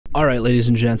Alright, ladies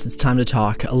and gents, it's time to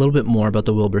talk a little bit more about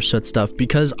the Wilbur Soot stuff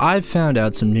because I've found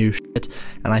out some new shit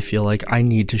and I feel like I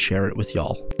need to share it with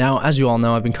y'all. Now, as you all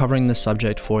know, I've been covering this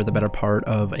subject for the better part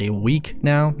of a week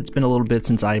now. It's been a little bit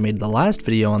since I made the last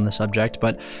video on the subject,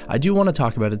 but I do want to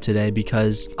talk about it today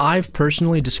because I've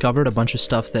personally discovered a bunch of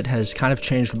stuff that has kind of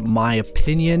changed my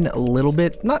opinion a little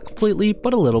bit, not completely,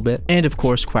 but a little bit. And of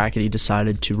course, Quackity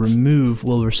decided to remove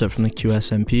Wilbur Soot from the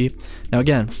QSMP. Now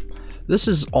again, this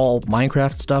is all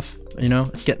Minecraft stuff, you know,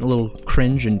 it's getting a little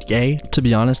cringe and gay. To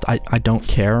be honest, I don't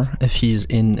care if he's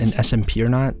in an SMP or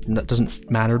not, that doesn't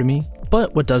matter to me.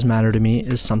 But what does matter to me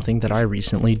is something that I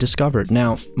recently discovered.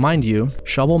 Now, mind you,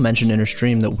 Shubble mentioned in her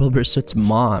stream that Wilbur Soot's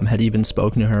mom had even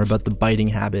spoken to her about the biting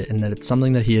habit and that it's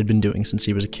something that he had been doing since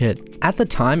he was a kid. At the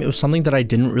time, it was something that I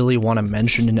didn't really want to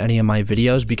mention in any of my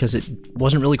videos because it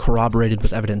wasn't really corroborated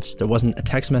with evidence. There wasn't a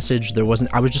text message, I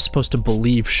was just supposed to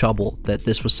believe Shubble that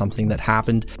this was something that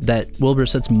happened, that Wilbur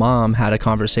Soot's mom had a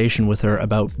conversation with her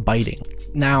about biting.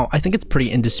 Now, I think it's pretty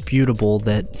indisputable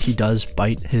that he does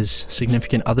bite his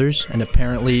significant others and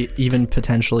apparently even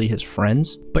potentially his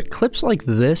friends. But clips like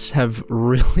this have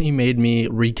really made me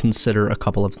reconsider a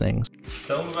couple of things.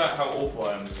 Tell him about how awful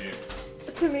I am to you.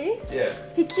 To me? Yeah.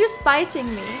 He keeps biting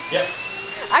me. Yep.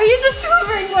 Are you just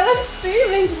hovering while I'm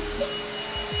streaming?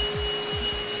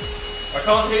 I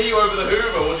can't hear you over the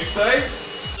Hoover, what'd you say?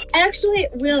 Actually,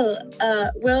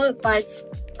 Will bites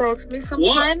me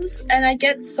sometimes, and I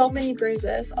get so many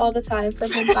bruises all the time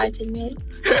from him biting me.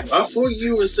 I thought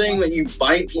you were saying that you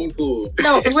bite people.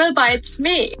 No, Will bites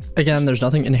me. Again, there's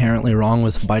nothing inherently wrong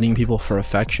with biting people for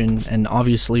affection, and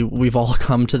obviously we've all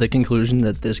come to the conclusion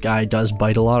that this guy does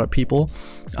bite a lot of people,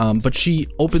 but she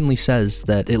openly says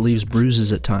that it leaves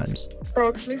bruises at times.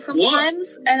 Me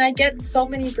sometimes, and I get so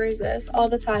many bruises all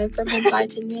the time from him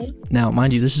biting me. Now,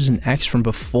 mind you, this is an ex from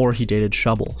before he dated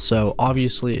Shubble, so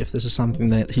obviously if this is something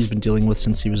that he's been dealing with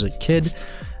since he was a kid,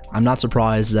 I'm not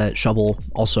surprised that Shubble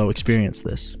also experienced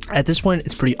this. At this point,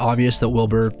 it's pretty obvious that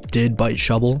Wilbur did bite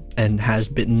Shubble and has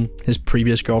bitten his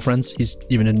previous girlfriends. He's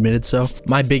even admitted so.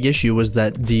 My big issue was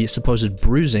that the supposed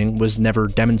bruising was never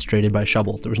demonstrated by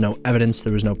Shubble. There was no evidence,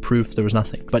 there was no proof, there was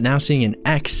nothing. But now seeing an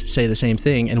ex say the same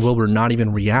thing and Wilbur not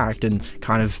even react and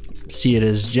kind of see it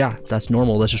as, yeah, that's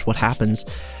normal, that's just what happens,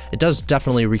 it does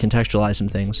definitely recontextualize some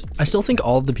things. I still think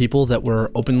all of the people that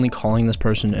were openly calling this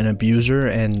person an abuser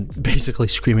and basically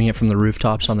screaming it from the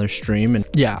rooftops on their stream, and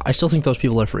yeah, I still think those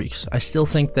people are freaks. I still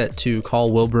think that to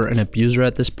call Wilbur an abuser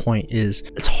at this point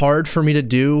it's hard for me to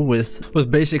do with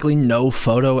basically no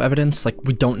photo evidence. Like,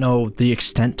 we don't know the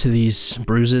extent to these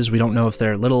bruises. We don't know if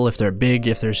they're little, if they're big,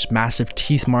 if there's massive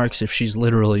teeth marks, if she's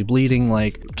literally bleeding.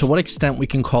 Like, to what extent we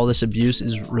can call this abuse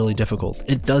is really difficult.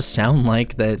 It does sound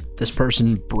like that this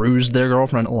person bruised their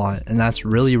girlfriend a lot, and that's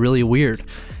really, really weird.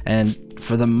 And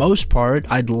for the most part,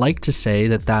 I'd like to say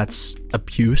that that's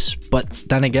abuse, but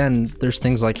then again, there's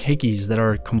things like hickeys that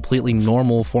are completely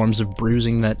normal forms of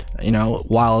bruising that, you know,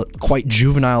 while quite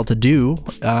juvenile to do,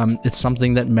 it's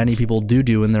something that many people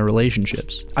do in their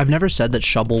relationships. I've never said that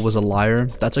Shubble was a liar.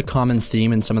 That's a common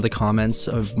theme in some of the comments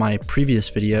of my previous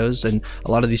videos, and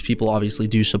a lot of these people obviously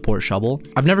do support Shubble.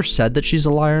 I've never said that she's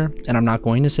a liar, and I'm not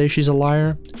going to say she's a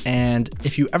liar, and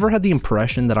if you ever had the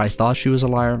impression that I thought she was a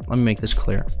liar, let me make this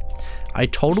clear. I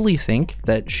totally think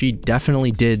that she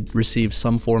definitely did receive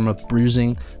some form of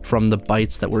bruising from the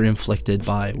bites that were inflicted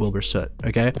by Wilbur Soot,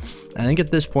 okay? I think at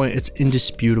this point, it's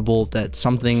indisputable that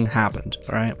something happened,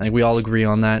 all right? I think we all agree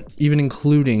on that, even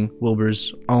including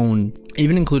Wilbur's own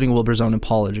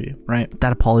apology, right?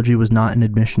 That apology was not an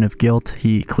admission of guilt.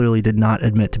 He clearly did not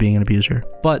admit to being an abuser.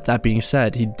 But that being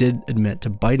said, he did admit to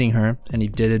biting her, and he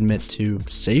did admit to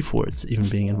safe words even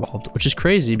being involved, which is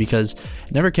crazy because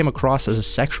it never came across as a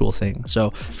sexual thing.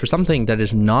 So for something that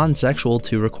is non-sexual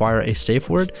to require a safe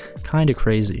word, kind of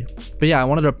crazy. But yeah, I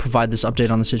wanted to provide this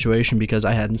update on the situation because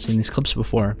I hadn't seen these clips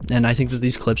before, and I think that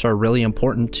these clips are really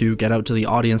important to get out to the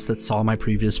audience that saw my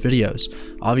previous videos.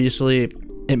 Obviously,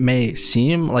 it may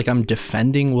seem like I'm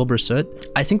defending Wilbur Soot.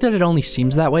 I think that it only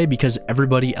seems that way because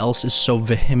everybody else is so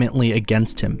vehemently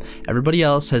against him. Everybody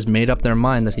else has made up their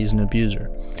mind that he's an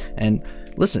abuser. And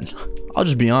listen, I'll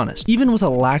just be honest. Even with a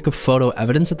lack of photo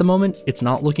evidence at the moment, it's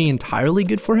not looking entirely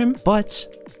good for him. But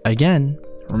again,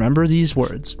 remember these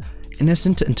words.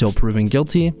 innocent until proven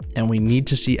guilty, and we need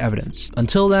to see evidence.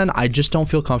 Until then, I just don't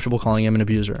feel comfortable calling him an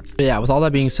abuser. But yeah, with all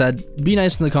that being said, be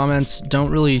nice in the comments.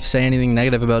 Don't really say anything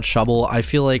negative about Shubble. I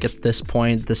feel like at this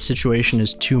point, the situation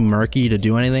is too murky to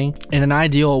do anything. In an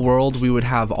ideal world, we would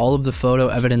have all of the photo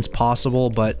evidence possible,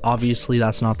 but obviously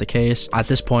that's not the case. At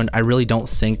this point, I really don't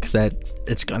think that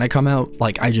it's gonna come out.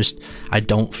 Like, I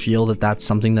don't feel that that's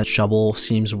something that Shubble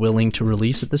seems willing to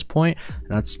release at this point. And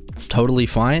that's totally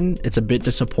fine. It's a bit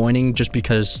disappointing just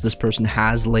because this person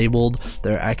has labeled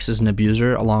their ex as an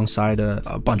abuser alongside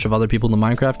a bunch of other people in the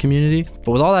Minecraft community.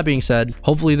 But with all that being said,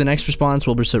 hopefully the next response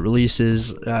Wilbur Soot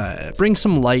releases brings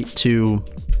some light to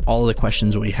all of the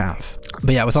questions we have.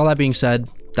 But yeah, with all that being said,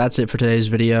 that's it for today's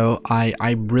video.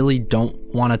 I really don't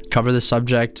want to cover this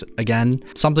subject again.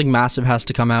 Something massive has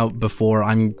to come out before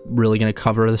I'm really going to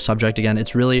cover the subject again.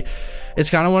 It's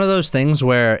kind of one of those things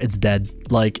where it's dead.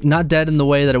 Like, not dead in the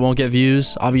way that it won't get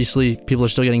views. Obviously, people are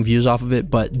still getting views off of it,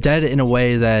 but dead in a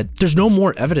way that there's no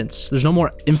more evidence. There's no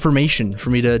more information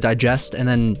for me to digest and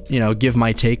then, you know, give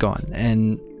my take on.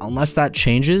 And unless that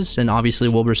changes, and obviously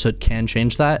Wilbur Soot can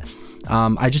change that,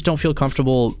 I just don't feel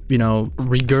comfortable, you know,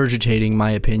 regurgitating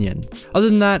my opinion. Other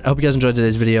than that, I hope you guys enjoyed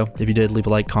today's video. If you did, leave a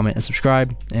like, comment, and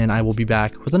subscribe, and I will be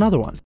back with another one.